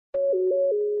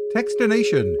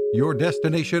Fishkin-Techstination, your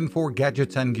destination for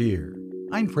gadgets and gear.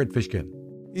 I'm Fred Fishkin.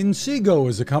 Inseego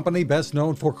is a company best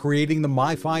known for creating the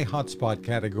MiFi hotspot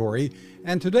category,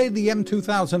 and today the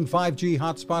M2000 5G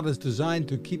hotspot is designed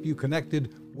to keep you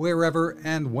connected wherever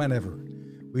and whenever.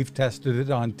 We've tested it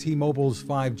on T-Mobile's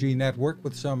 5G network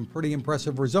with some pretty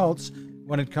impressive results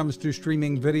when it comes to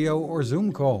streaming video or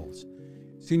Zoom calls.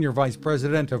 Senior Vice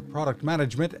President of Product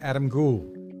Management, Adam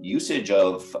Gould. Usage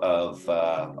of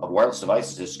wireless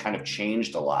devices has kind of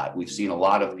changed a lot. We've seen a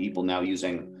lot of people now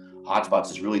using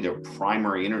hotspots as really their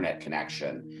primary internet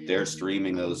connection. They're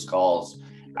streaming those calls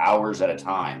hours at a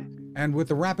time. And with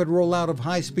the rapid rollout of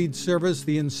high-speed service,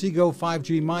 the Inseego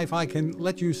 5G MiFi can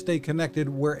let you stay connected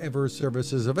wherever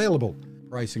service is available.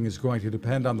 Pricing is going to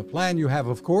depend on the plan you have,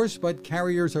 of course, but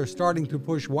carriers are starting to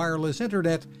push wireless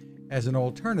internet as an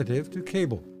alternative to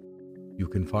cable. You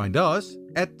can find us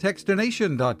at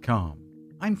Techstination.com.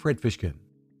 I'm Fred Fishkin.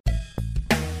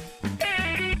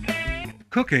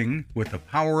 Cooking with the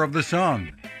power of the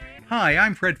sun. Hi,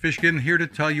 I'm Fred Fishkin, here to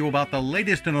tell you about the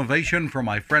latest innovation from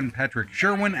my friend Patrick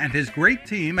Sherwin and his great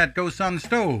team at GoSun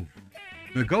Stove.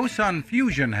 The GoSun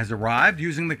Fusion has arrived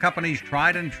using the company's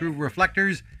tried and true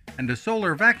reflectors and a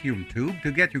solar vacuum tube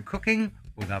to get you cooking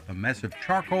without the mess of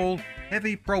charcoal,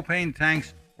 heavy propane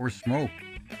tanks, or smoke.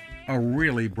 A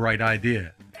really bright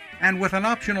idea. And with an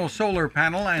optional solar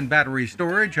panel and battery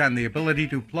storage and the ability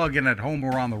to plug in at home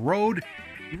or on the road,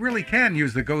 you really can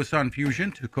use the GoSun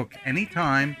Fusion to cook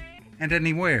anytime and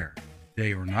anywhere,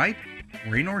 day or night,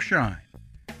 rain or shine.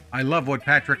 I love what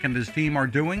Patrick and his team are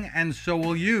doing, and so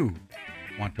will you.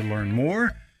 Want to learn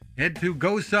more? Head to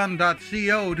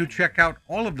gosun.co to check out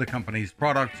all of the company's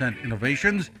products and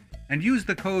innovations and use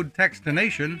the code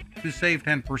Techstination to save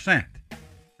 10%.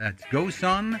 That's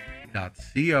gosun.co.